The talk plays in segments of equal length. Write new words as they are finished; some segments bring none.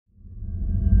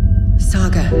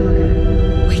Naga,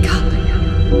 wake up.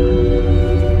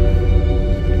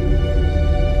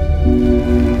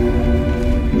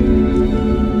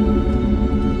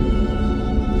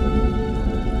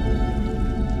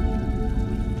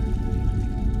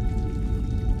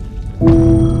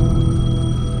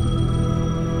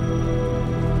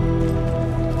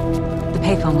 The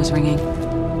payphone was ringing.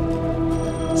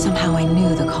 Somehow I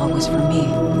knew the call was for me.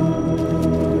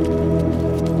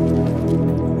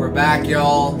 We're back,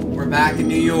 y'all. We're back in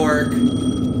New York.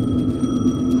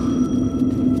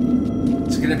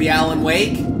 It's gonna be Alan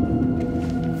Wake.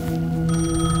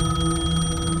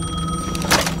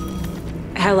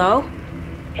 Hello?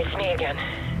 It's me again.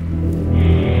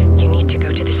 You need to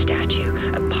go to the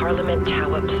statue at Parliament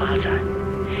Tower Plaza.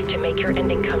 To make your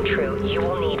ending come true, you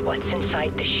will need what's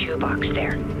inside the shoebox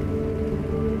there.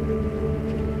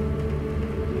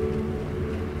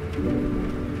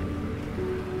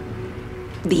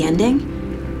 The ending?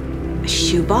 A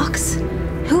shoebox?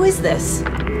 Who is this?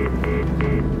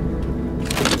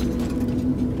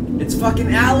 It's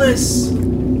fucking Alice! Do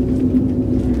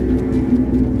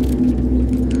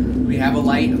we have a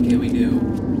light? Okay, we do.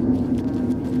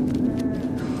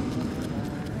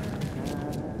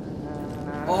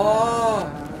 Oh!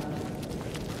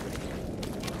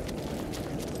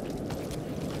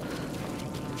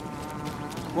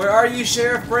 Where are you,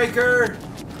 Sheriff Breaker?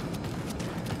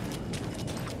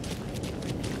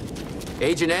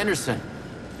 Agent Anderson.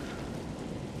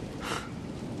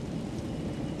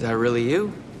 Is that really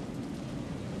you?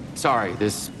 Sorry,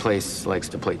 this place likes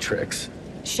to play tricks.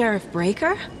 Sheriff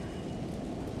Breaker?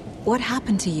 What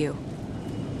happened to you?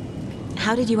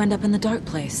 How did you end up in the dark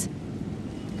place?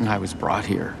 I was brought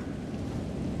here.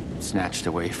 Snatched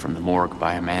away from the morgue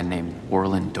by a man named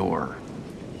Orland Dorr.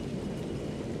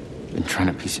 Been trying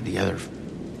to piece it together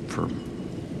for...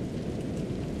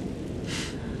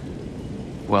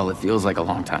 well, it feels like a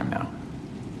long time now.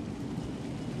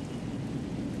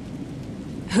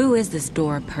 Who is this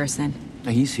Dorr person?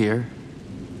 He's here.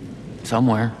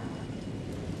 Somewhere.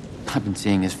 I've been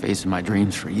seeing his face in my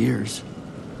dreams for years.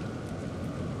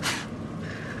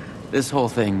 This whole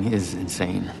thing is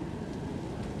insane.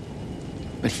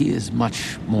 But he is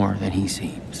much more than he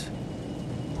seems.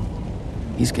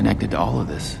 He's connected to all of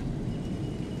this.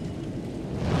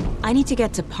 I need to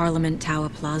get to Parliament Tower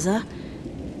Plaza.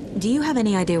 Do you have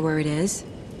any idea where it is?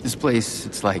 This place,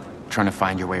 it's like trying to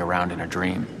find your way around in a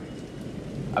dream.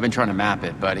 I've been trying to map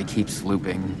it, but it keeps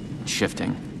looping,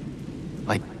 shifting.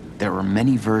 Like there are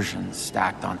many versions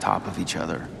stacked on top of each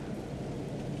other.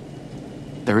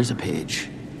 There is a page.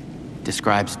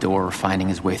 Describes Dorr finding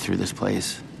his way through this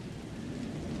place.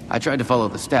 I tried to follow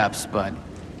the steps, but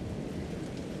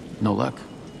no luck.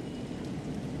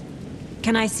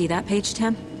 Can I see that page,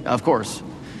 Tim? Of course.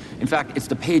 In fact, it's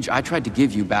the page I tried to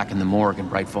give you back in the morgue in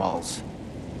Bright Falls.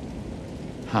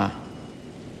 Huh.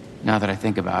 Now that I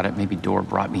think about it, maybe Dorr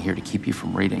brought me here to keep you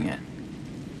from reading it.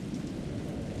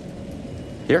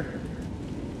 Here.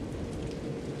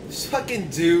 This fucking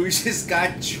dude just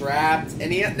got trapped,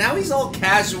 and now he's all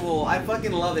casual. I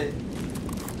fucking love it.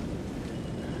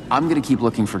 I'm gonna keep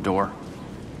looking for Dorr.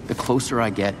 The closer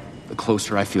I get, the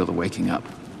closer I feel to waking up.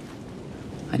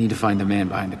 I need to find the man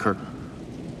behind the curtain.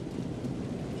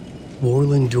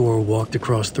 Orland Dorr walked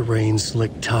across the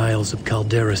rain-slicked tiles of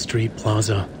Caldera Street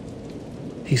Plaza.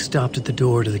 He stopped at the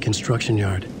door to the construction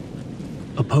yard.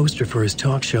 A poster for his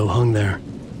talk show hung there.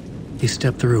 He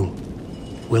stepped through,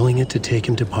 willing it to take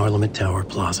him to Parliament Tower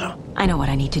Plaza. I know what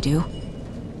I need to do.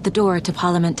 The door to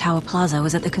Parliament Tower Plaza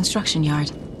was at the construction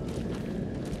yard.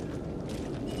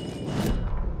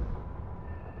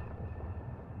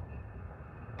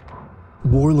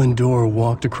 Orland Dorr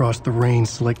walked across the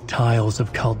rain-slicked tiles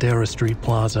of Caldera Street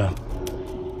Plaza.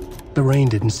 The rain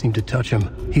didn't seem to touch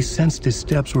him. He sensed his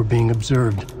steps were being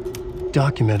observed,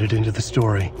 documented into the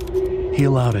story. He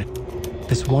allowed it,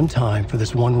 this one time for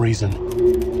this one reason,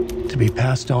 to be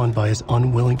passed on by his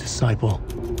unwilling disciple,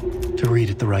 to read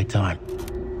at the right time.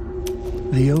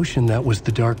 The ocean that was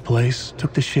the dark place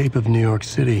took the shape of New York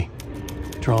City,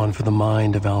 drawn for the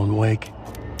mind of Alan Wake.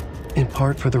 In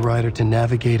part for the writer to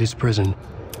navigate his prison,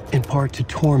 in part to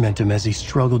torment him as he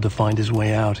struggled to find his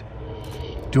way out.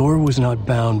 Dorr was not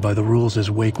bound by the rules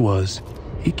as Wake was.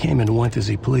 He came and went as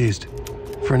he pleased.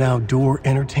 For now, Dorr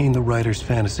entertained the writer's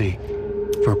fantasy,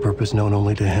 for a purpose known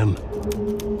only to him.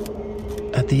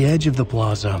 At the edge of the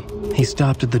plaza, he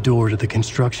stopped at the door to the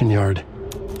construction yard.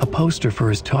 A poster for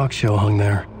his talk show hung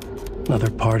there, another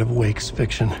part of Wake's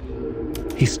fiction.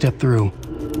 He stepped through,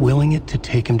 willing it to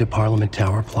take him to Parliament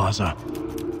Tower Plaza.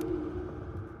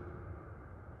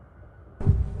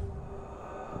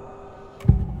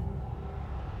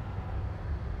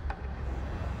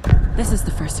 This is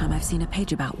the first time I've seen a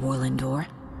page about Warland Door.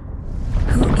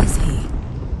 Who is he?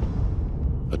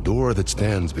 A door that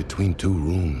stands between two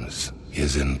rooms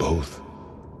is in both.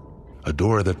 A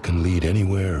door that can lead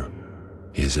anywhere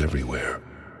is everywhere.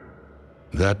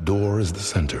 That door is the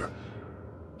center.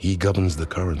 He governs the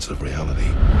currents of reality.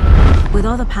 With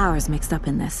all the powers mixed up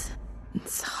in this,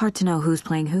 it's hard to know who's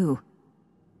playing who.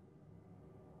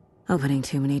 Opening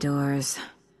too many doors.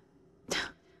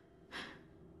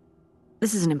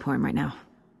 This isn't important right now.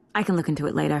 I can look into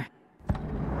it later.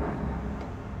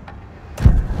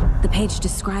 The page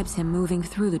describes him moving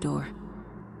through the door.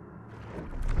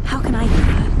 How can I do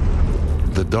that?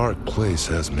 The dark place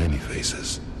has many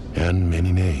faces and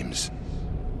many names.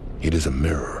 It is a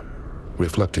mirror,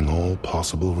 reflecting all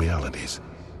possible realities.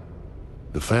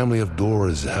 The family of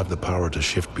doors have the power to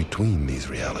shift between these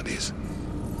realities,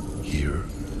 here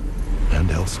and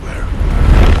elsewhere.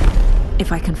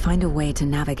 If I can find a way to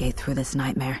navigate through this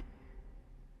nightmare,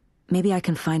 maybe I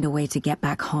can find a way to get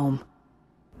back home.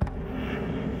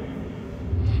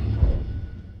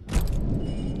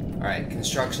 Alright,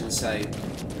 construction site.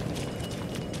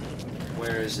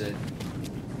 Where is it?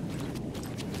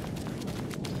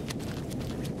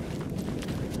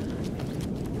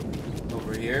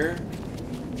 Over here?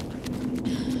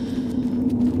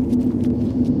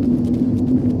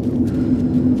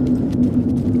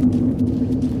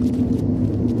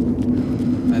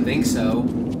 I think so.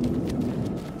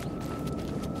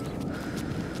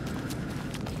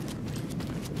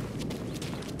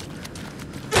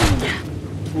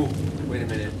 Ooh, wait a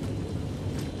minute.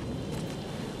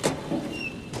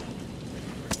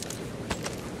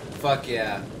 Fuck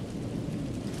yeah.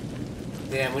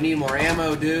 Damn, we need more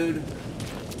ammo, dude.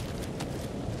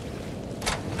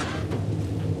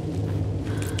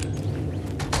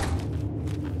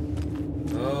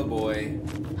 Oh boy.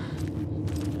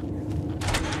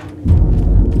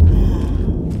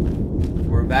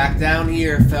 We're back down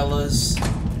here, fellas.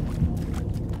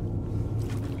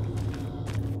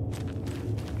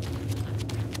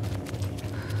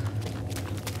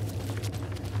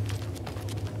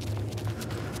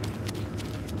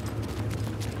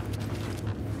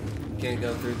 Can't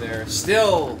go through there.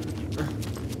 Still!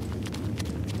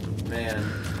 Man.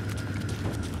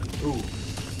 Ooh.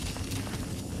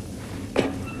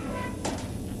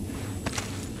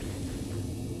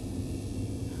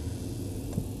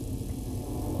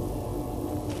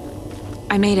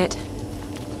 I made it.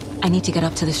 I need to get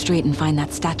up to the street and find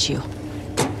that statue.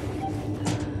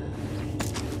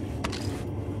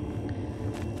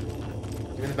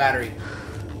 Give me the battery.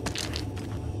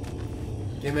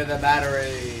 Give me the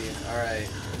battery. Alright.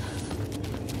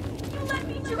 Let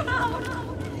me drown!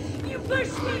 You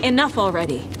pushed me! Enough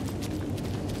already.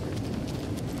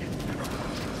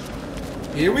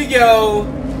 Here we go.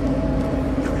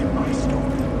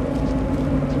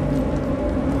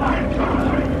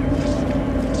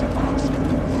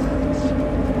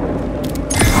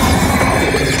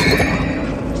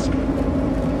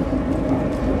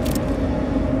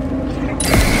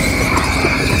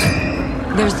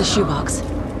 There's the shoebox.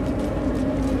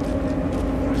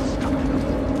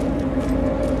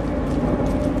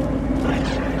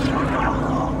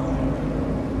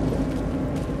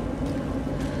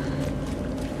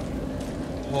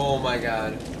 Oh my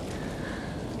god.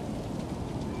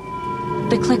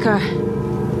 The clicker.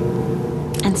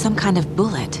 And some kind of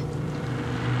bullet.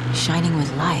 Shining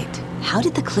with light. How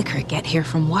did the clicker get here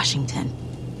from Washington?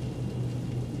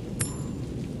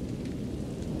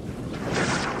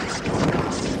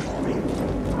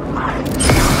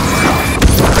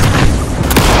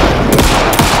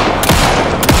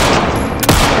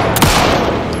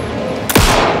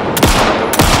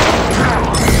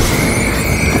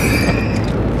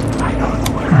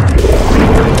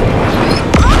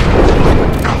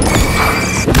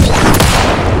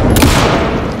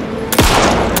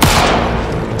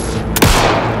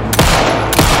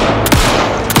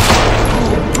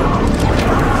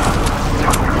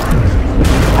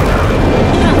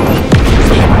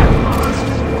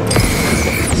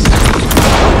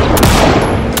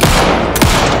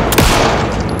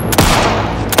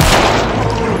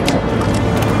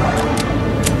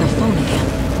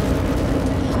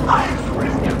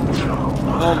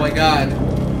 Oh my god.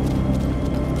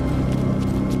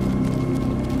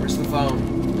 Where's the phone?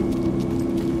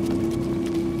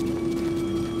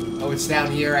 Oh, it's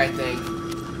down here, I think.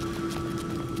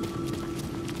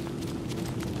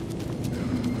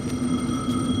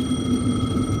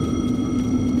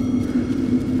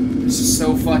 This is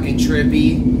so fucking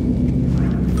trippy.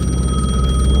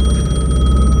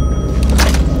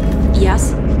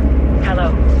 Yes?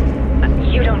 Hello.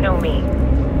 You don't know me,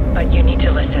 but you need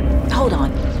to listen. Hold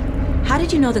on. How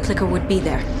did you know the clicker would be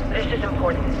there? This is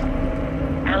important.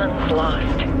 Alan's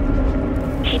lost.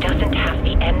 He doesn't have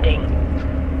the ending.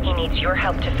 He needs your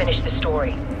help to finish the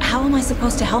story. How am I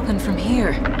supposed to help him from here?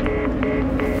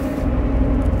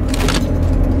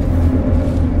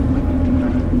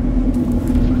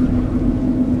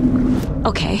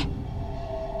 Okay.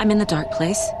 I'm in the dark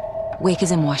place. Wake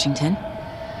is in Washington.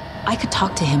 I could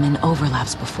talk to him in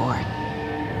overlaps before.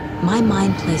 My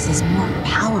mind place is more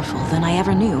powerful than I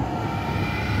ever knew.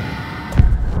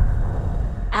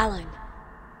 Alan.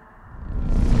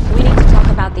 We need to talk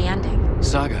about the ending.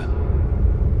 Saga,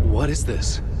 what is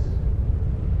this?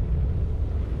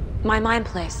 My mind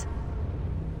place.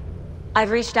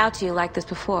 I've reached out to you like this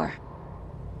before.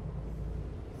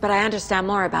 But I understand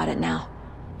more about it now.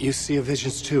 You see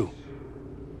visions too.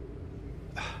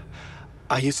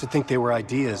 I used to think they were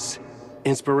ideas,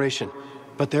 inspiration,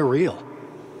 but they're real.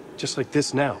 Just like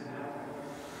this now.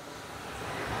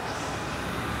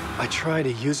 I try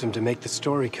to use them to make the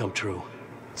story come true.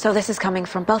 So this is coming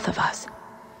from both of us.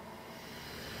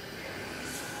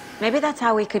 Maybe that's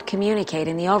how we could communicate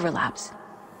in the overlaps.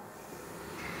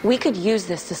 We could use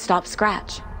this to stop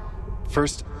Scratch.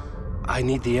 First, I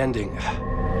need the ending.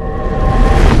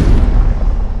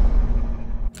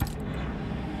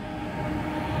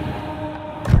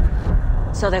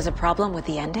 So there's a problem with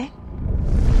the ending?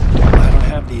 I don't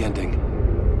have the ending.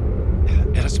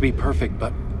 It has to be perfect,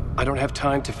 but I don't have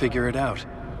time to figure it out.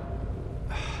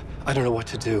 I don't know what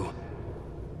to do.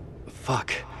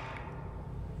 Fuck.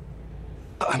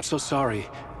 I'm so sorry.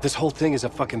 This whole thing is a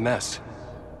fucking mess.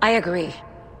 I agree.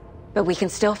 But we can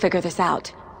still figure this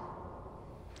out.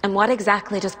 And what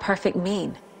exactly does perfect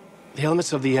mean? The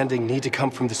elements of the ending need to come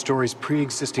from the story's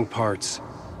pre-existing parts.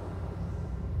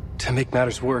 To make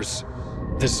matters worse,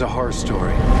 this is a horror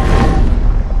story.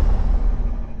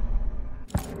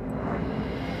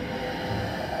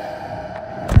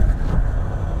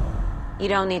 You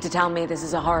don't need to tell me this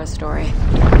is a horror story.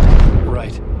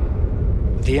 Right.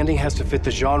 The ending has to fit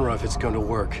the genre if it's going to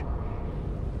work.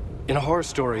 In a horror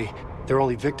story, there are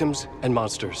only victims and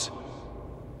monsters.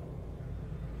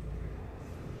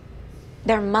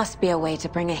 There must be a way to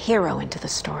bring a hero into the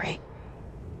story.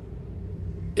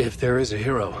 If there is a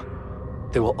hero,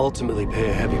 they will ultimately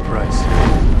pay a heavy price.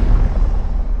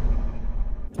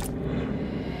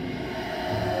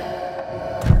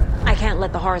 I can't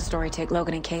let the horror story take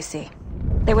Logan and Casey.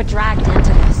 They were dragged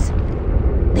into this.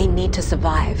 They need to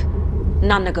survive.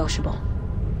 Non-negotiable.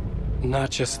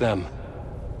 Not just them.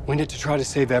 We need to try to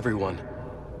save everyone.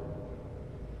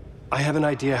 I have an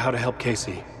idea how to help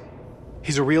Casey.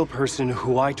 He's a real person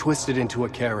who I twisted into a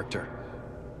character.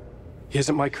 He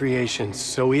isn't my creation,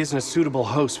 so he isn't a suitable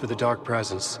host for the Dark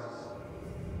Presence.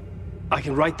 I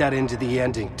can write that into the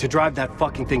ending to drive that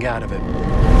fucking thing out of him.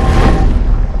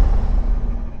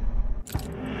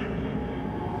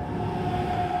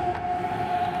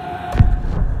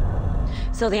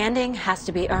 So the ending has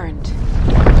to be earned.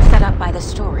 Set up by the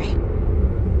story.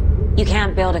 You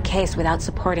can't build a case without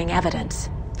supporting evidence.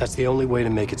 That's the only way to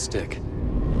make it stick.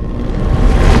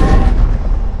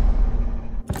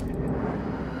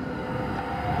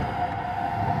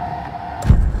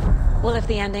 Well, if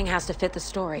the ending has to fit the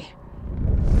story,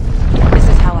 this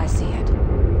is how I see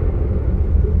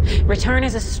it. Return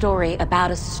is a story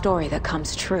about a story that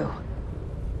comes true.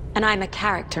 And I'm a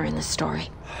character in the story.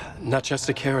 Not just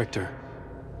a character.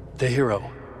 The hero.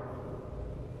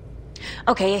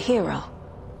 Okay, a hero.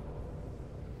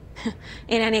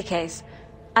 In any case,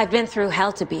 I've been through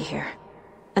hell to be here.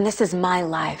 And this is my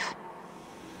life.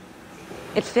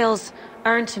 It feels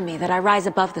earned to me that I rise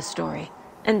above the story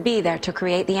and be there to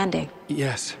create the ending.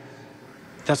 Yes.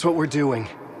 That's what we're doing.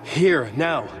 Here,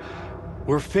 now.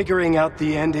 We're figuring out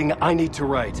the ending I need to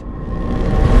write.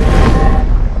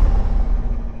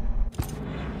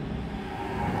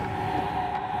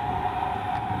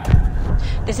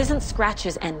 This isn't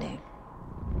Scratch's ending.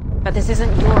 But this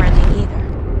isn't your ending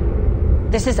either.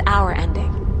 This is our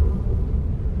ending.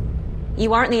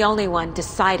 You aren't the only one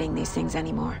deciding these things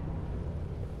anymore.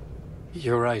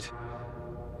 You're right.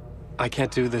 I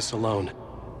can't do this alone.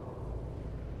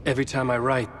 Every time I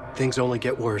write, things only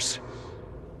get worse.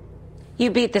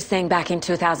 You beat this thing back in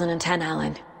 2010,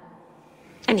 Alan.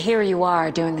 And here you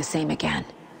are doing the same again.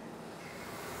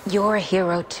 You're a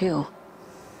hero too.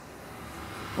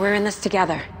 We're in this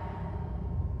together.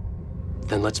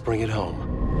 Then let's bring it home.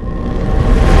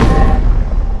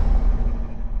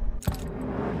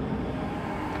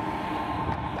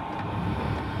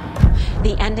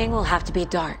 The ending will have to be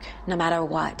dark, no matter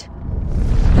what.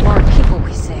 The more people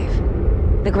we save,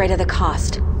 the greater the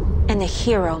cost. And the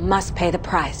hero must pay the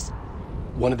price.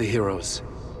 One of the heroes.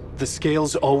 The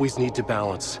scales always need to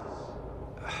balance.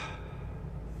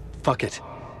 Fuck it.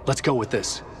 Let's go with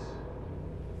this.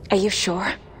 Are you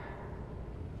sure?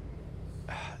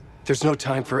 There's no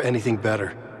time for anything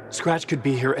better. Scratch could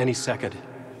be here any second.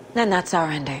 Then that's our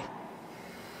ending.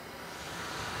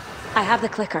 I have the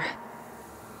clicker.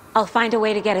 I'll find a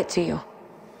way to get it to you.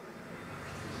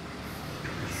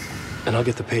 And I'll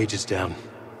get the pages down.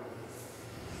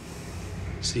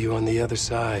 See you on the other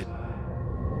side.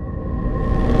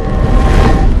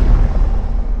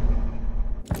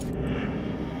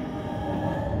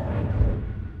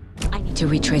 I need to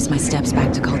retrace my steps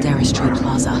back to Caldera Street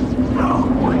Plaza.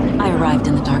 I arrived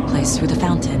in the dark place through the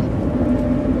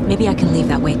fountain. Maybe I can leave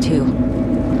that way too.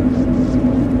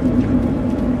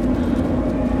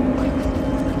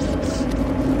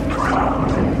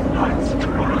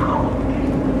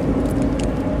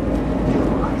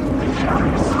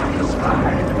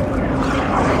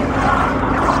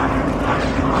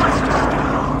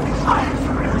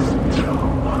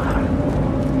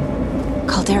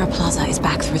 Caldera Plaza is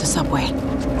back through the subway.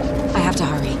 I have to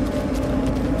hurry.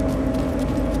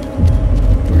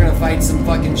 We're gonna fight some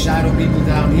fucking shadow people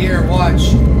down here,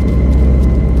 watch.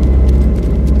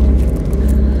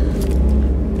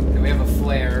 And we have a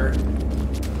flare.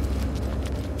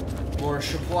 More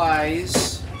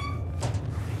supplies.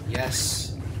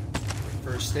 Yes.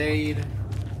 First aid.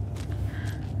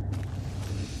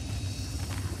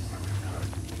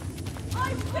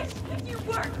 I wish that you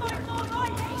weren't my mom. I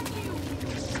hate you.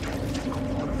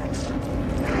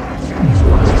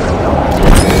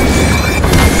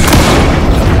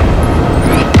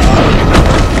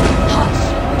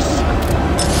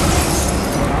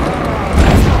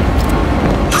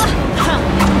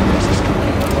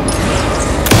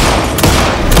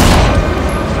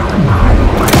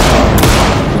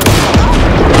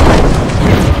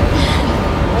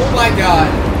 Oh my god.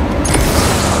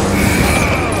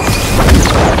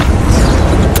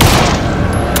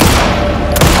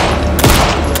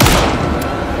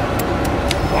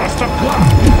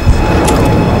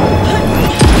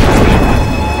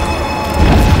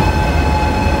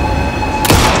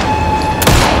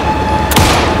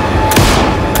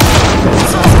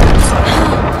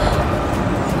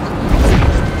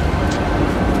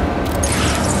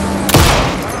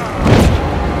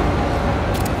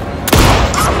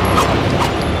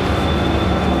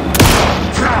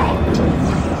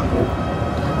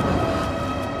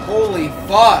 Holy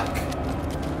fuck.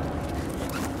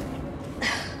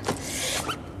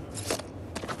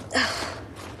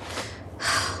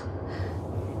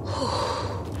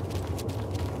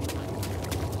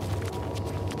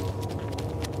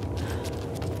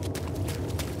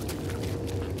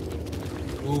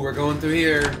 Ooh, we're going through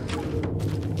here.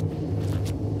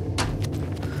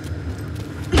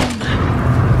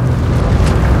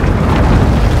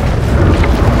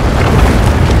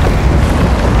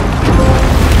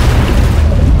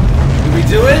 Did we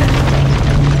do it?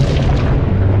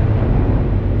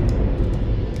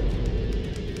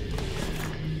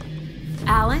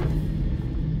 Alan?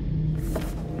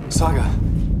 Saga.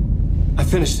 I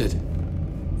finished it.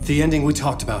 The ending we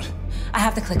talked about. I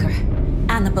have the clicker.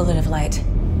 And the bullet of light.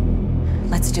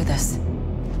 Let's do this.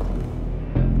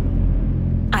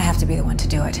 I have to be the one to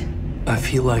do it. I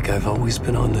feel like I've always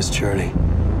been on this journey.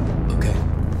 Okay.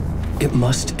 It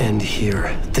must end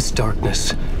here. This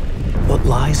darkness. What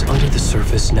lies under the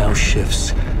surface now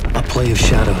shifts. A play of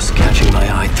shadows catching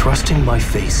my eye, thrusting my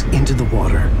face into the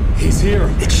water. He's here.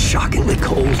 It's shockingly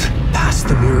cold, past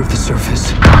the mirror of the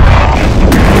surface. And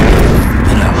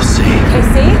I will say...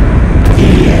 Casey?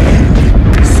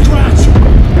 Scratch!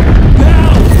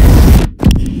 Now!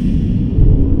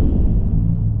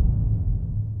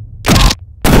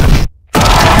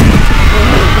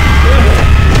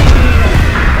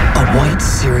 A white,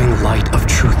 searing light of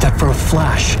truth that for a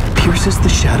flash pierces the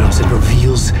shadows and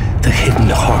reveals the hidden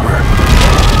horror.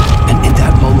 And in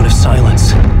that moment of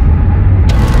silence,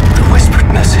 the whispered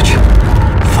message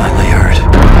finally heard.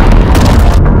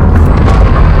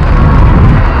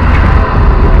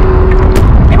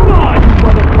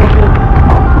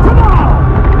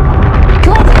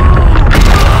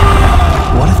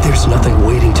 What if there's nothing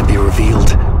waiting to be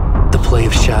revealed? The play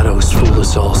of shadows fool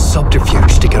us all,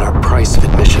 subterfuge to get our price of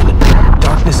admission.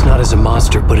 Darkness not as a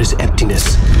monster, but as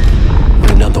emptiness.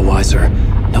 We're none the wiser.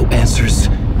 No answers,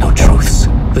 no truths.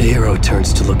 The hero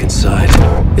turns to look inside,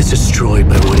 is destroyed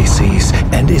by what he sees,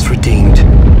 and is redeemed.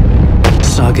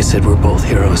 Saga said we're both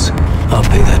heroes. I'll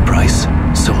pay that price.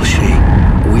 So will she.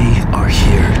 We are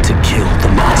here to kill the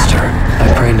monster.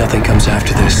 I pray nothing comes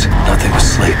after this. Nothing will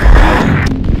sleep.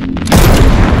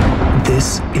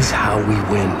 This is how we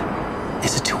win.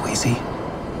 Is it too easy?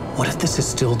 What if this is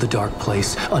still the dark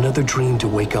place, another dream to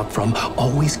wake up from,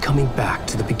 always coming back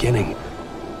to the beginning?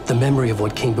 The memory of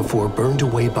what came before burned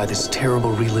away by this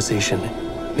terrible realization.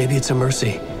 Maybe it's a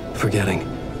mercy, forgetting.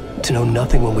 To know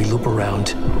nothing when we loop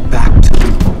around, back to...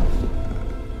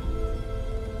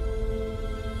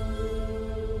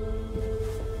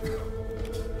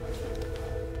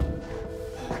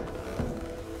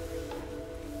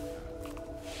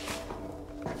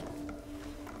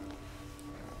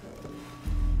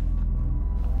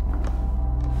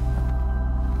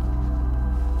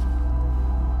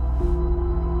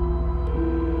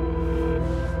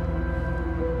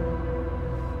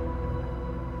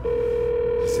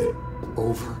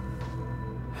 Over.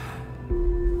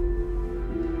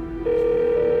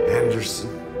 Anderson.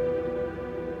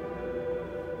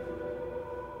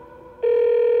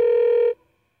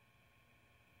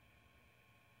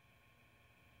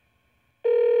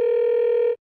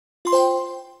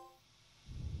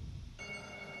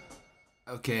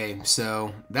 Okay,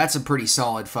 so that's a pretty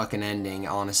solid fucking ending,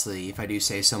 honestly, if I do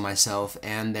say so myself.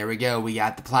 And there we go, we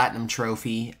got the Platinum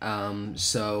Trophy.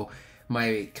 So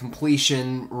my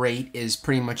completion rate is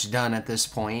pretty much done at this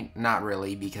point. Not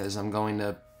really, because I'm going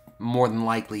to more than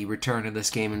likely return to this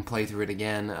game and play through it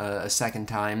again a second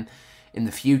time in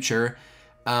the future.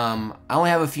 I only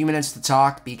have a few minutes to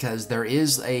talk because there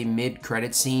is a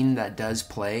mid-credit scene that does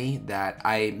play that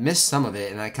I missed some of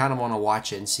it, and I kind of want to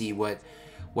watch it and see what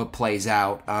plays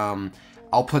out.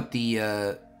 I'll put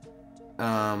the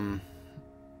actually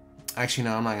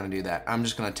no, I'm not gonna do that. I'm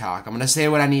just gonna talk. I'm gonna say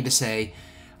what I need to say.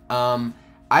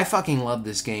 I fucking love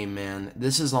this game, man.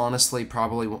 This is honestly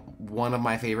probably one of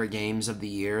my favorite games of the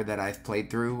year that I've played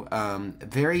through.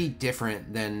 Very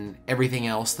different than everything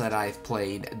else that I've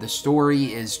played. The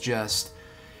story is just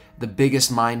the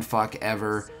biggest mindfuck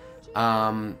ever.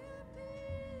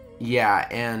 Yeah,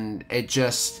 and it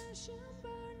just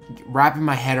wrapping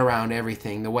my head around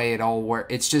everything, the way it all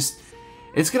works.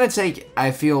 It's gonna take,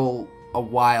 I feel, a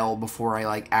while before I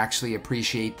like actually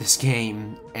appreciate this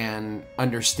game and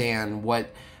understand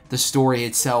what the story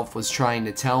itself was trying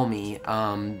to tell me.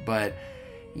 But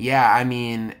yeah, I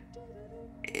mean,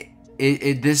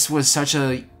 this was such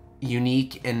a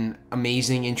unique and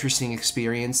amazing, interesting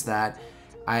experience that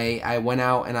I went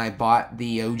out and I bought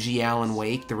the OG Alan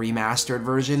Wake, the remastered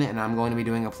version, and I'm going to be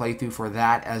doing a playthrough for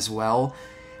that as well.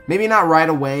 Maybe not right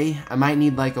away. I might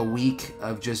need like a week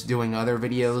of just doing other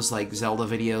videos, like Zelda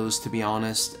videos, to be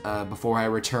honest, before I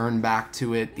return back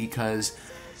to it, because,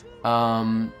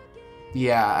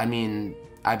 yeah, I mean,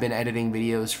 I've been editing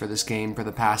videos for this game for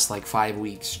the past like 5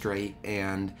 weeks straight,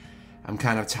 and I'm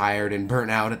kind of tired and burnt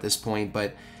out at this point,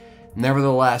 but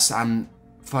nevertheless, I'm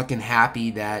fucking happy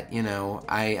that, you know,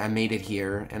 I made it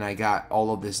here and I got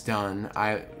all of this done.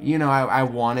 I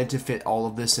wanted to fit all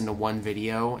of this into one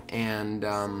video, and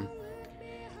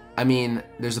I mean,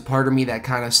 there's a part of me that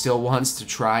kind of still wants to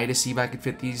try to see if I could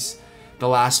fit the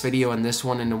last video and this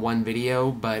one into one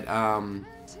video, but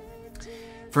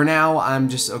for now I'm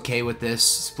just okay with this,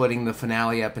 splitting the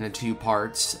finale up into 2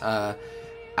 parts.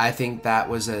 I think that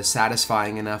was a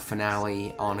satisfying enough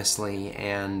finale, honestly,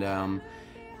 and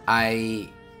I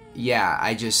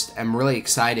just am really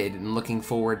excited and looking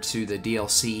forward to the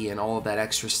DLC and all of that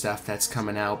extra stuff that's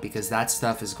coming out, because that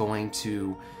stuff is going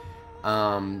to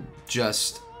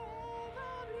just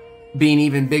be an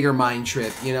even bigger mind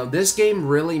trip. You know, this game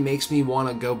really makes me want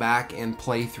to go back and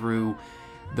play through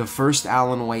the first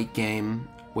Alan Wake game,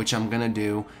 which I'm gonna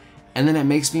do, and then it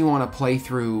makes me want to play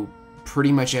through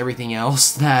pretty much everything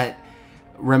else that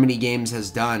Remedy Games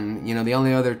has done. You know, the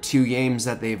only other 2 games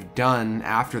that they've done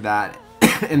after that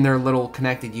in their little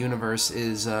connected universe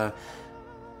is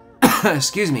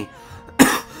excuse me,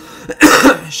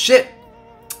 shit,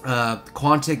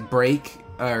 Quantum Break,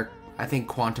 or I think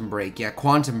Quantum Break, yeah,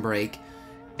 Quantum Break,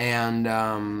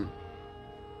 and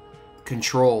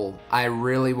Control. I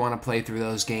really want to play through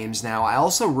those games now. I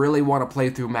also really want to play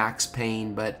through Max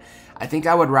Payne, but I think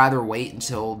I would rather wait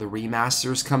until the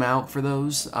remasters come out for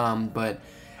those. But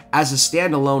as a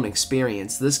standalone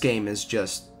experience, this game is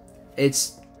just,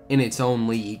 it's in its own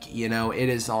league, you know? It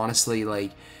is honestly,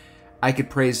 like, I could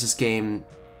praise this game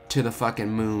to the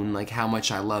fucking moon, like, how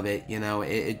much I love it, you know?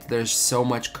 There's so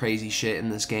much crazy shit in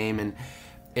this game, and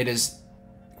it is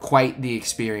quite the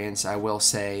experience, I will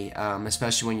say,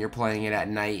 especially when you're playing it at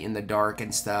night in the dark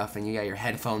and stuff, and you got your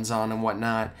headphones on and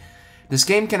whatnot. This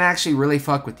game can actually really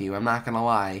fuck with you, I'm not gonna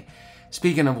lie.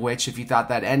 Speaking of which, if you thought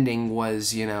that ending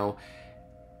was, you know,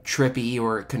 trippy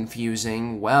or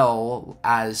confusing, well,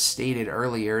 as stated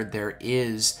earlier, there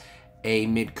is a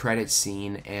mid-credit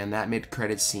scene, and that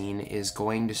mid-credit scene is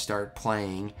going to start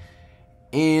playing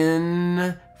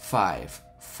in 5,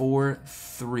 4,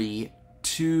 3,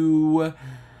 2,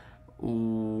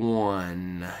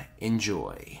 1.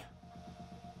 Enjoy.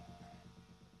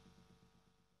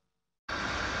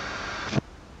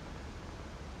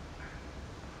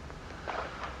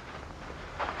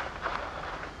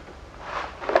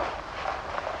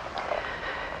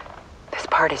 This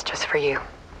part is just for you.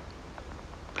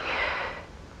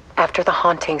 After the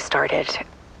haunting started,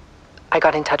 I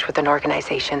got in touch with an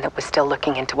organization that was still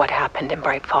looking into what happened in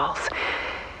Bright Falls.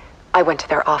 I went to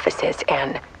their offices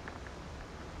and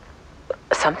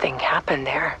something happened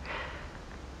there.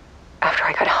 After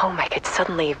I got home, I could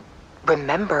suddenly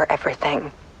remember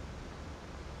everything.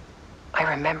 I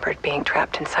remembered being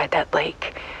trapped inside that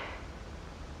lake.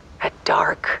 A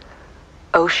dark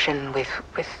ocean with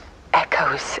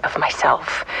echoes of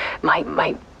myself. My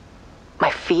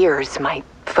fears, my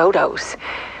photos.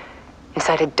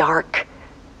 Inside a dark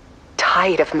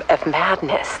tide of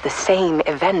madness. The same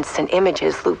events and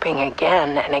images looping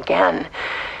again and again.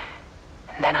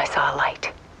 And then I saw a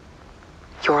light.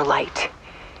 Your light.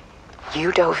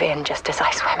 You dove in just as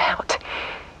I swam out.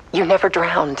 You never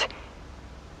drowned.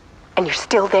 And you're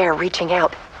still there reaching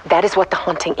out. That is what the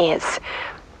haunting is.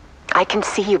 I can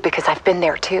see you because I've been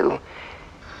there too.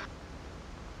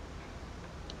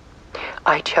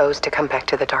 I chose to come back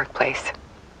to the dark place.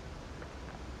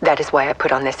 That is why I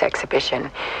put on this exhibition.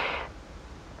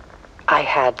 I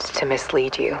had to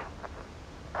mislead you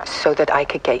so that I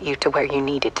could get you to where you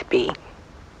needed to be.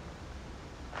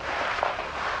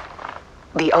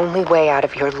 The only way out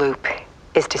of your loop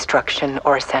is destruction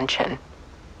or ascension,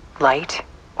 light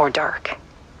or dark.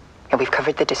 And we've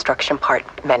covered the destruction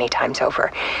part many times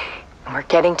over. And we're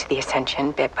getting to the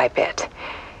ascension bit by bit.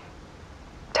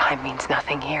 Time means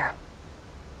nothing here.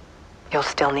 You'll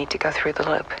still need to go through the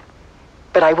loop.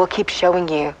 But I will keep showing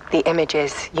you the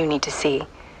images you need to see,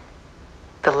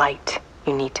 the light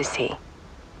you need to see,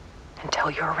 until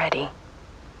you're ready.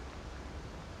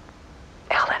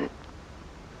 Alan,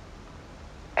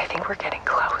 I think we're getting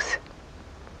close.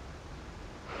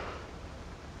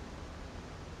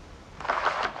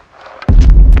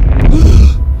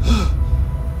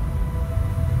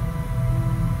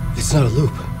 It's not a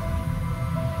loop.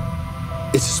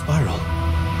 It's a spiral.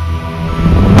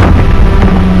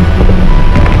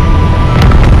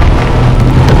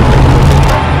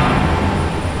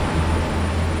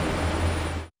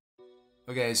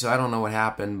 Okay, so I don't know what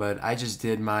happened, but I just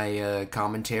did my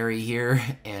commentary here,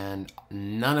 and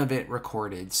none of it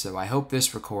recorded, so I hope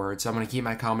this records. I'm going to keep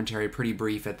my commentary pretty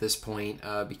brief at this point,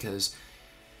 because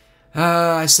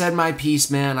I said my piece,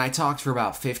 man. I talked for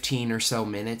about 15 or so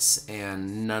minutes,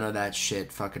 and none of that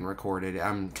shit fucking recorded.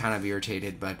 I'm kind of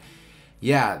irritated, but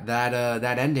yeah,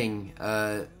 that ending,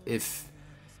 if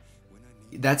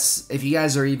you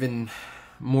guys are even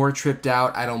more tripped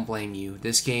out, I don't blame you.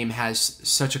 This game has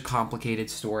such a complicated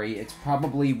story. It's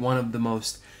probably one of the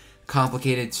most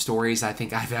complicated stories I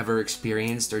think I've ever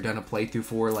experienced or done a playthrough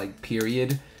for, like,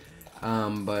 period.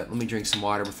 But let me drink some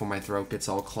water before my throat gets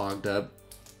all clogged up.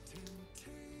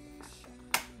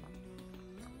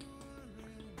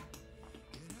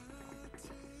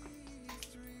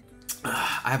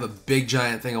 I have a big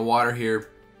giant thing of water here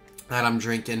that I'm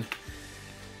drinking.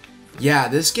 Yeah,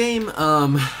 this game,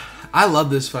 I love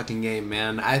this fucking game,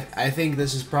 man. I think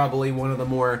this is probably one of the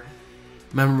more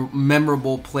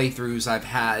memorable playthroughs I've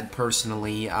had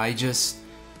personally. I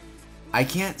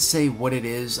can't say what it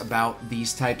is about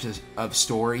these types of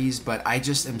stories, but I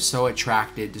just am so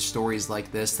attracted to stories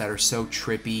like this that are so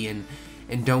trippy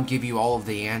and don't give you all of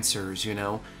the answers, you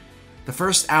know? The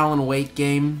first Alan Wake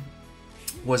game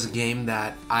was a game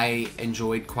that I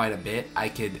enjoyed quite a bit. I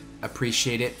could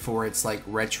appreciate it for its, like,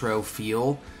 retro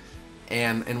feel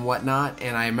and whatnot,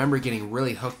 and I remember getting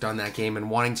really hooked on that game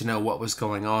and wanting to know what was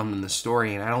going on in the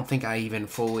story, and I don't think I even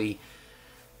fully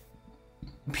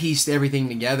pieced everything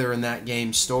together in that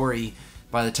game's story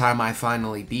by the time I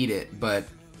finally beat it. But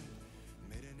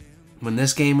when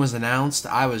this game was announced,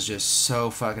 I was just so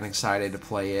fucking excited to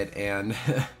play it, and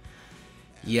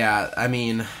yeah, I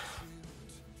mean,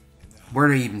 where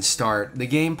to even start? The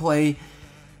gameplay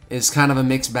is kind of a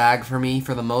mixed bag for me.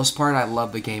 For the most part, I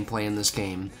love the gameplay in this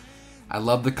game. I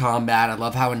love the combat. I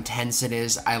love how intense it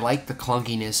is. I like the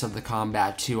clunkiness of the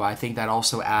combat too. I think that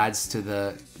also adds to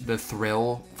the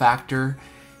thrill factor.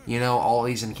 You know, all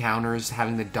these encounters,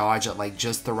 having to dodge at like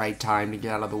just the right time to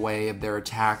get out of the way of their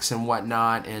attacks and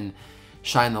whatnot, and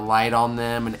shine the light on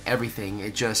them and everything.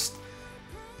 It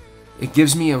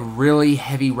gives me a really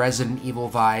heavy Resident Evil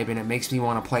vibe, and it makes me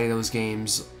want to play those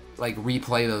games, like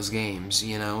replay those games,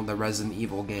 you know, the Resident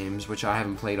Evil games, which I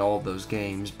haven't played all of those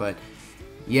games, but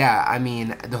yeah, I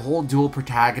mean, the whole dual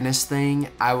protagonist thing,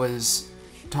 I was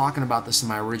talking about this in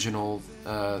my original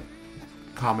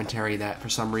commentary that for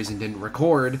some reason didn't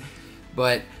record,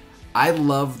 but I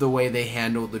love the way they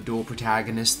handled the dual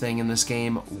protagonist thing in this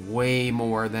game way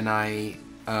more than I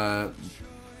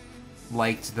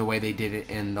liked the way they did it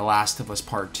in The Last of Us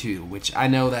Part 2, which I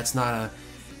know that's not a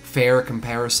fair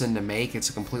comparison to make. It's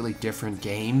a completely different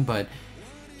game, but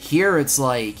here it's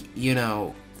like, you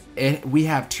know, we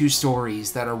have two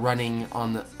stories that are running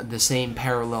on the same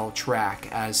parallel track,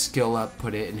 as Skill Up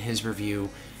put it in his review,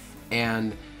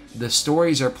 and the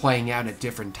stories are playing out at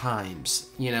different times,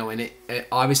 you know, and it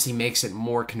obviously makes it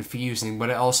more confusing, but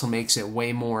it also makes it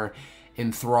way more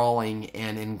enthralling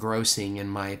and engrossing, in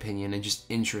my opinion, and just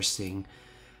interesting.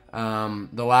 The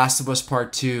Last of Us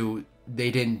Part 2, they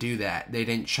didn't do that. They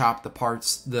didn't chop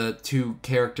the two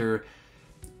character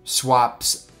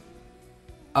swaps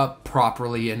up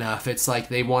properly enough. It's like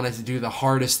they wanted to do the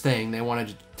hardest thing. They wanted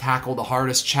to tackle the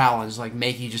hardest challenge, like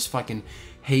make you just fucking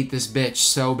hate this bitch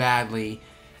so badly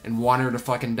and want her to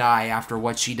fucking die after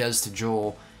what she does to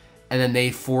Joel. And then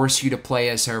they force you to play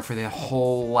as her for the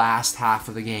whole last half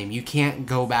of the game. You can't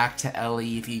go back to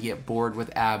Ellie if you get bored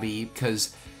with Abby,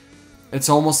 because it's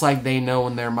almost like they know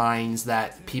in their minds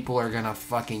that people are gonna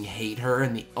fucking hate her,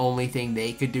 and the only thing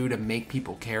they could do to make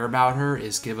people care about her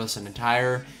is give us an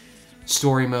entire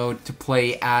story mode to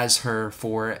play as her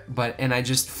for it. And I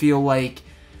just feel like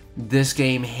this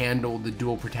game handled the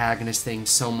dual protagonist thing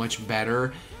so much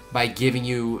better by giving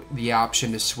you the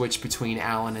option to switch between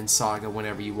Alan and Saga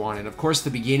whenever you wanted. Of course, the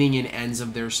beginning and ends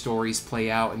of their stories play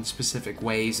out in specific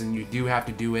ways, and you do have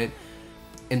to do it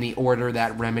in the order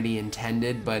that Remedy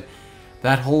intended, but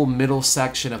that whole middle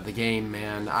section of the game,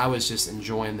 man, I was just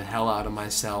enjoying the hell out of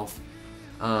myself.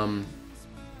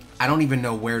 I don't even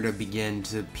know where to begin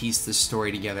to piece this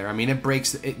story together. I mean,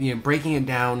 breaking it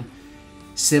down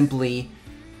simply,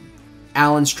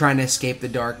 Alan's trying to escape the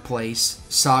dark place.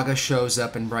 Saga shows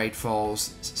up in Bright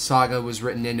Falls. Saga was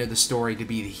written into the story to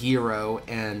be the hero,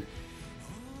 and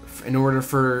in order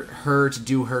for her to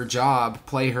do her job,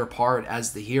 play her part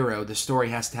as the hero, the story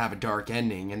has to have a dark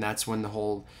ending, and that's when the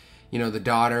whole, you know,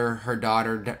 her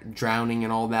daughter drowning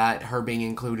and all that, her being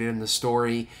included in the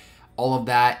story, all of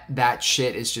that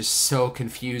shit is just so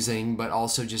confusing, but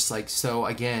also just like so,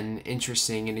 again,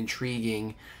 interesting and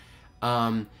intriguing.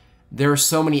 There are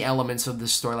so many elements of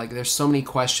this story, like there's so many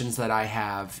questions that I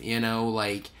have, you know,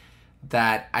 like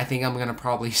that I think I'm gonna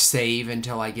probably save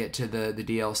until I get to the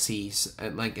DLCs,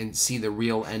 and see the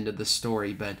real end of the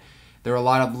story. But there are a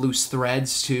lot of loose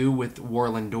threads too with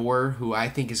Warland Door, who I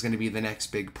think is going to be the next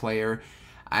big player.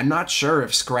 I'm not sure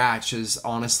if Scratch is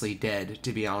honestly dead,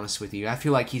 to be honest with you. I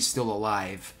feel like he's still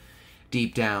alive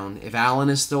deep down. If Alan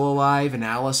is still alive and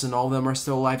Alice and all of them are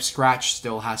still alive, Scratch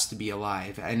still has to be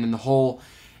alive. And in the whole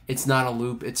it's not a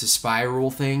loop, it's a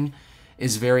spiral thing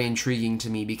is very intriguing to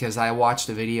me, because I watched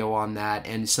a video on that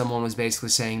and someone was basically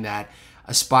saying that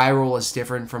a spiral is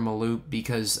different than a loop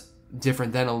because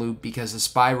a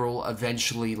spiral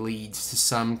eventually leads to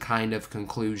some kind of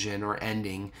conclusion or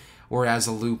ending, whereas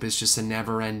a loop is just a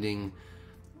never-ending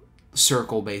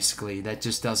circle, basically, that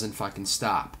just doesn't fucking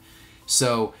stop.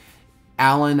 So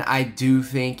Alan, I do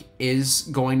think, is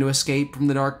going to escape from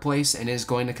the dark place and is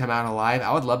going to come out alive.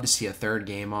 I would love to see a third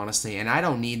game, honestly, and I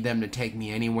don't need them to take me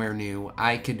anywhere new.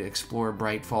 I could explore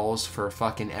Bright Falls for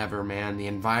fucking ever, man. The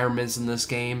environments in this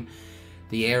game,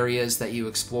 the areas that you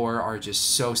explore are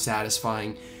just so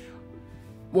satisfying.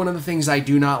 One of the things I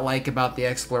do not like about the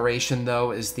exploration,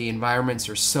 though, is the environments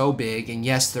are so big, and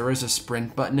yes, there is a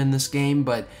sprint button in this game,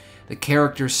 but the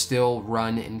characters still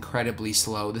run incredibly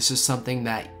slow. This is something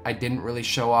that I didn't really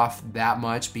show off that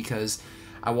much because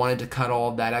I wanted to cut all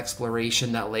of that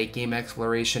exploration, that late game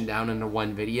exploration, down into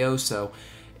one video, so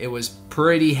it was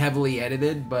pretty heavily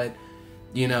edited. But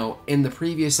you know, in the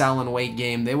previous Alan Wake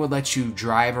game, they would let you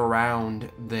drive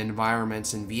around the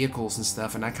environments and vehicles and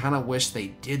stuff, and I kind of wish they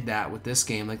did that with this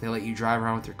game. Like, they let you drive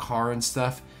around with your car and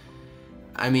stuff.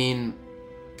 I mean,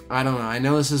 I don't know. I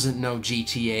know this isn't no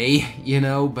GTA, you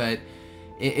know, but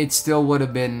it still would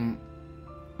have been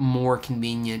more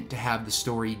convenient to have the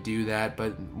story do that,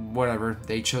 but whatever.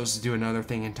 They chose to do another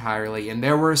thing entirely, and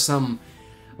there were some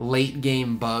late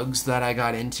game bugs that I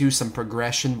got into, some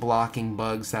progression blocking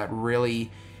bugs that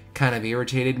really kind of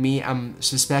irritated me. I'm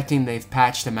suspecting they've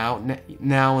patched them out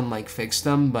now and like fixed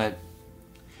them, but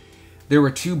there were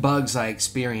two bugs I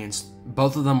experienced.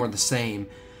 Both of them were the same,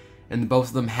 and both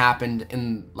of them happened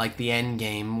in like the end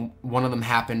game. One of them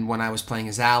happened when I was playing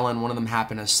as Alan, one of them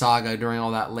happened as Saga during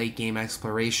all that late game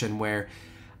exploration, where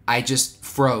I just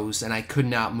froze and I could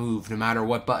not move. No matter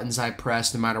what buttons I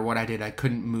pressed, no matter what I did, I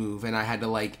couldn't move, and I had to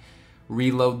like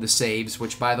reload the saves,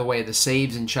 which, by the way, the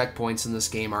saves and checkpoints in this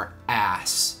game are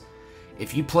ass.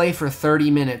 If you play for 30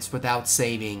 minutes without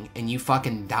saving and you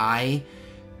fucking die,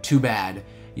 too bad.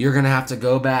 You're gonna have to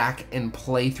go back and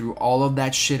play through all of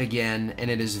that shit again, and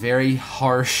it is very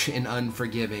harsh and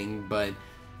unforgiving, but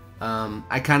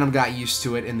I kind of got used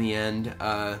to it in the end.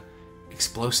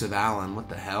 Explosive Alan, what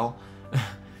the hell?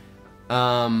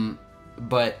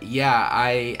 But yeah,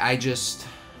 I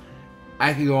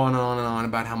could go on and on and on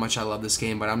about how much I love this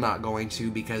game, but I'm not going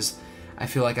to, because I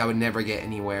feel like I would never get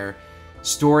anywhere.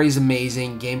 Story's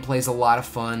amazing, gameplay's a lot of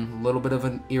fun, a little bit of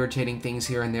an irritating things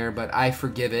here and there, but I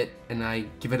forgive it and I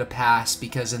give it a pass,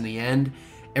 because in the end,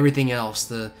 everything else,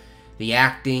 the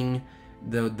acting,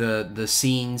 the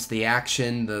scenes, the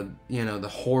action, the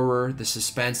horror, the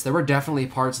suspense, there were definitely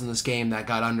parts in this game that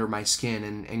got under my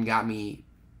skin and got me,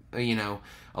 a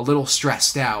little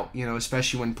stressed out,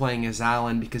 especially when playing as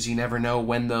Alan, because you never know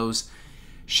when those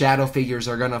shadow figures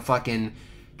are gonna fucking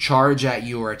charge at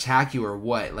you or attack you or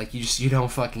what. Like, you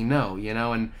don't fucking know,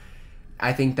 and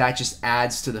I think that just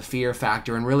adds to the fear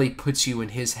factor and really puts you in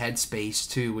his headspace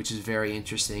too, which is very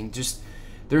interesting. Just,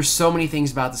 there's so many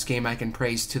things about this game I can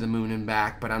praise to the moon and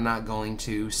back, but I'm not going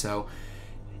to. So,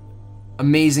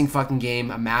 amazing fucking game,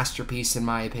 a masterpiece in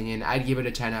my opinion. I'd give it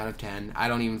a 10 out of 10. I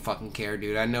don't even fucking care,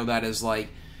 dude. I know that is like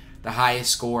the highest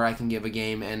score I can give a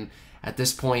game, and at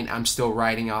this point, I'm still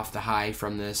riding off the high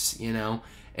from this,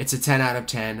 It's a 10 out of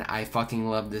 10. I fucking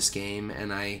love this game,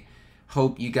 and I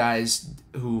hope you guys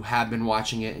who have been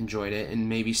watching it enjoyed it, and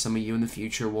maybe some of you in the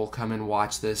future will come and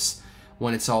watch this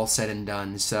when it's all said and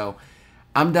done. So,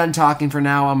 I'm done talking for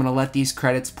now. I'm going to let these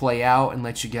credits play out and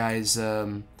let you guys,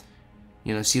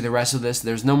 see the rest of this.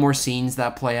 There's no more scenes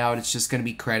that play out. It's just going to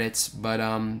be credits, but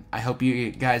I hope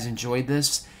you guys enjoyed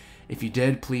this. If you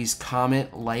did, please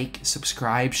comment, like,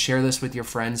 subscribe, share this with your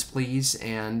friends, please,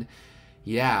 and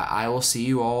yeah, I will see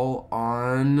you all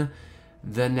on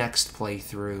the next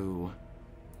playthrough.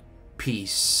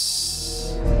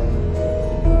 Peace.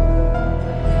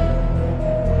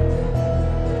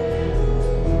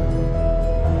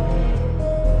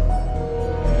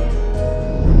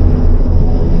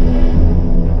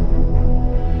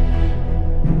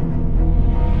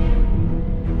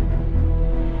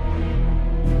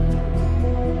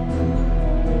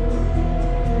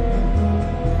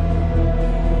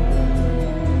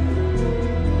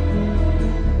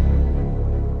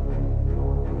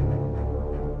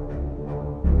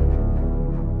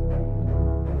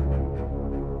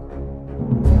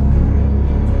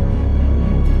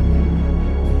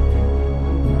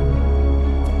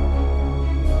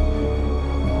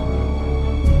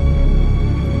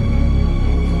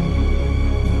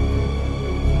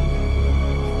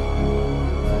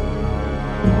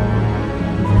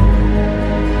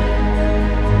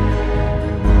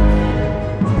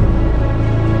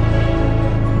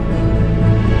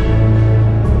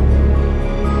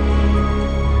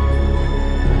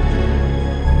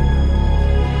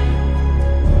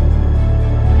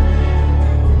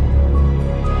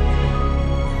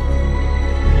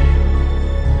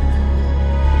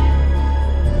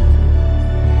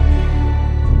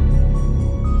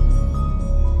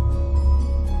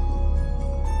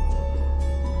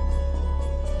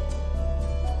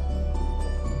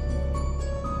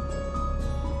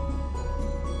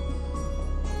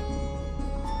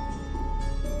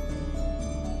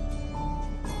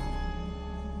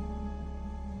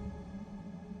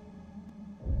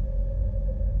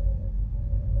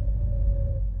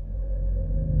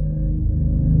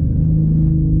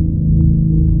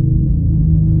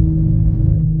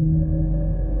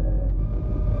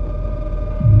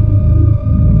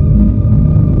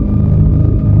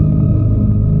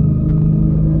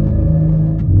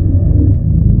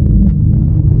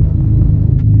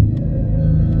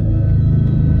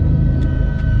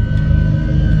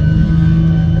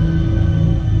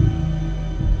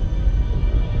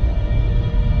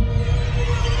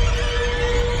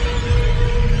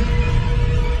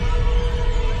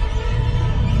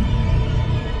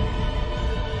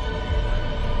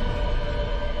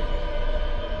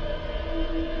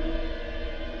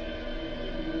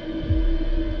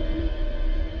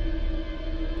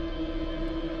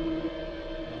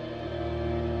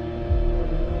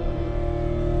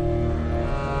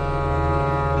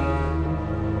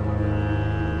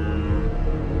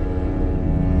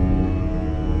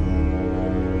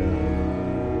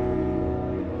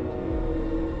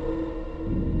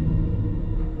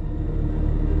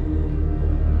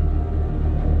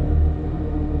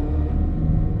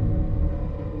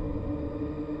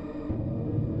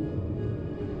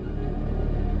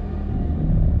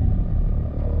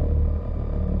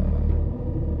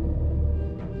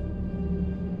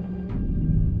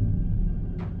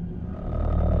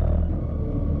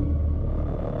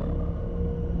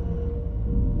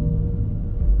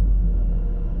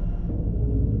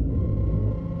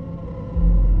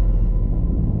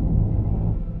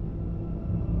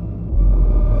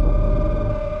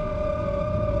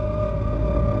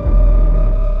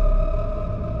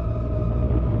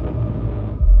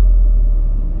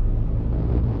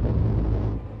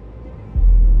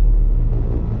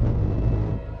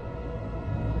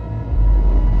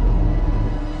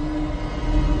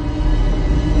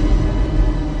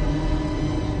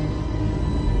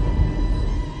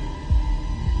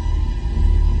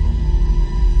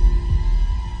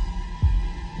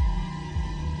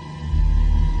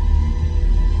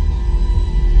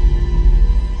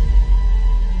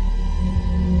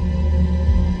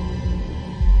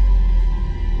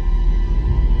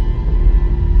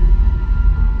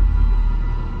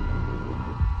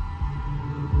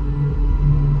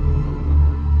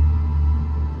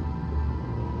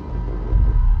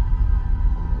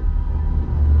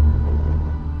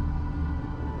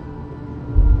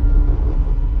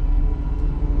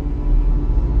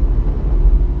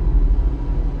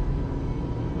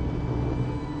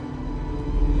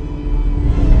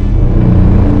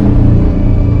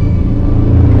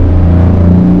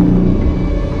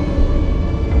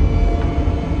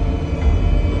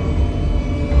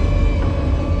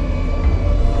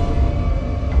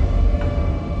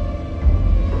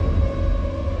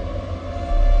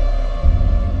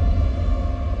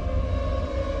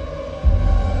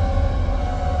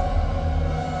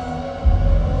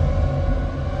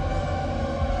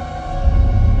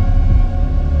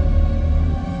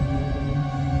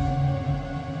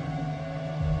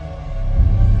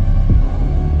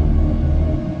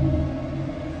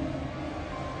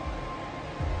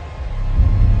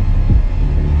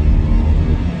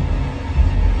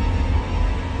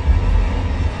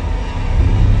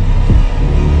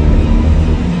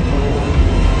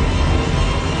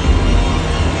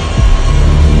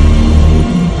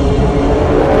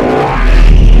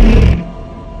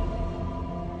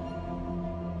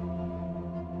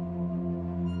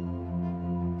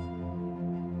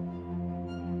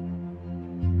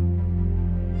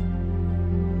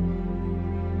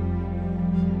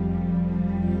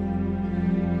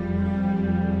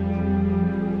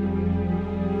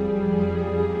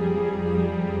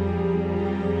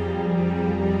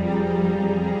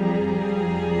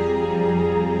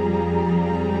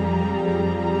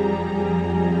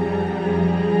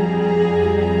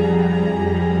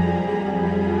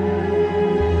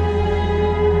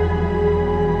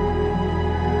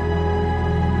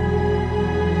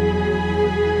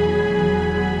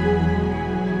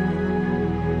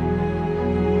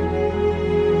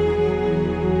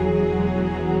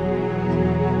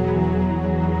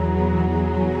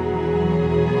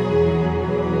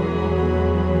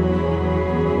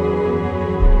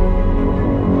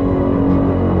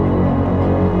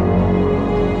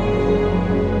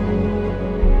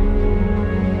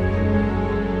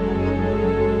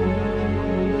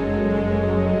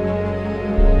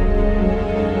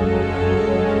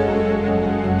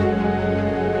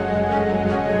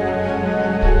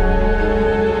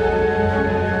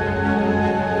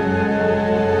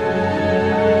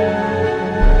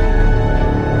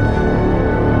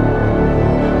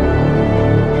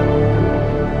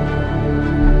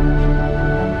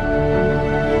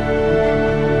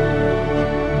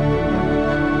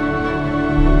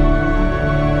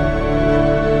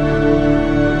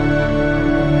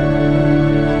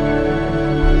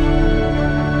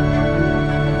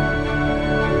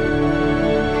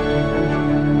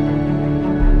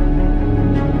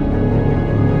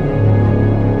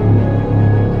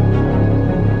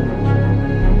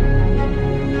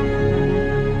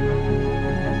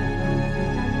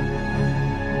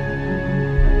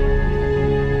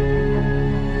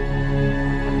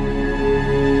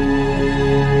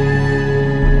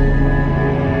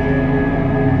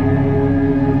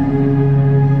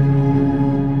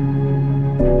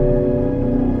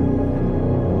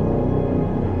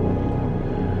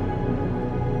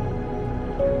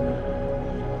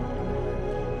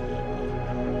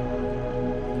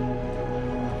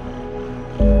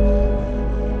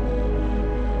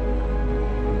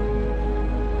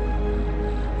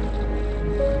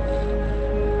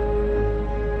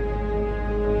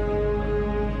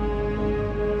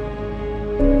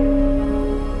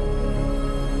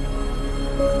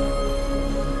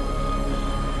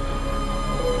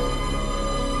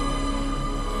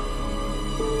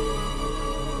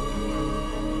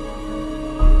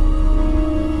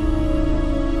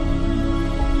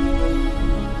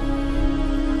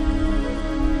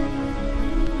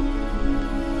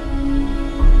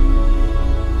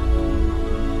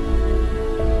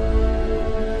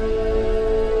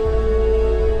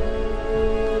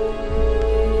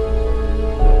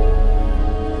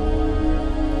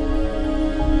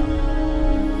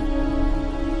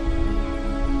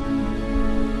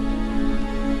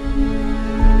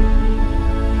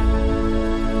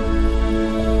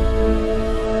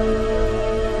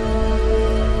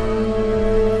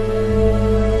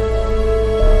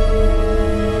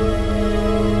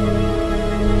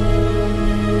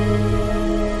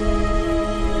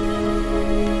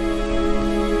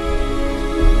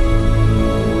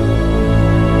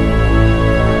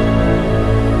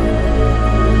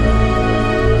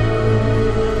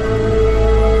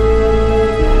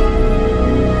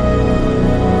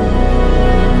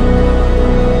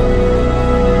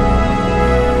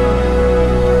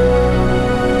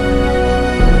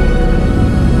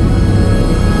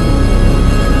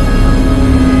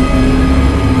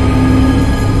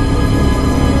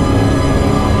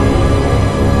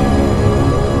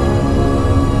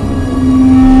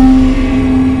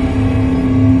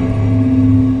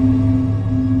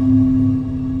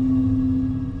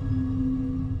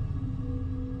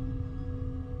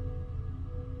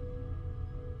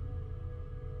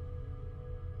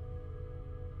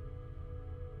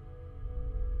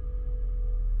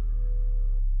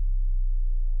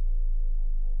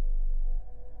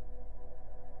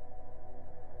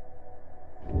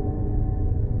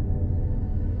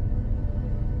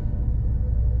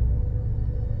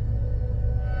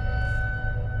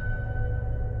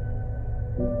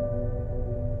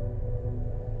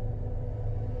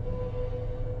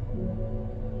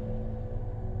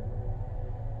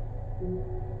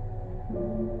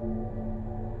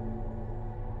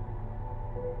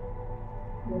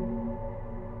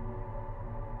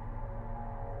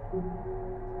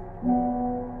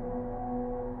 you.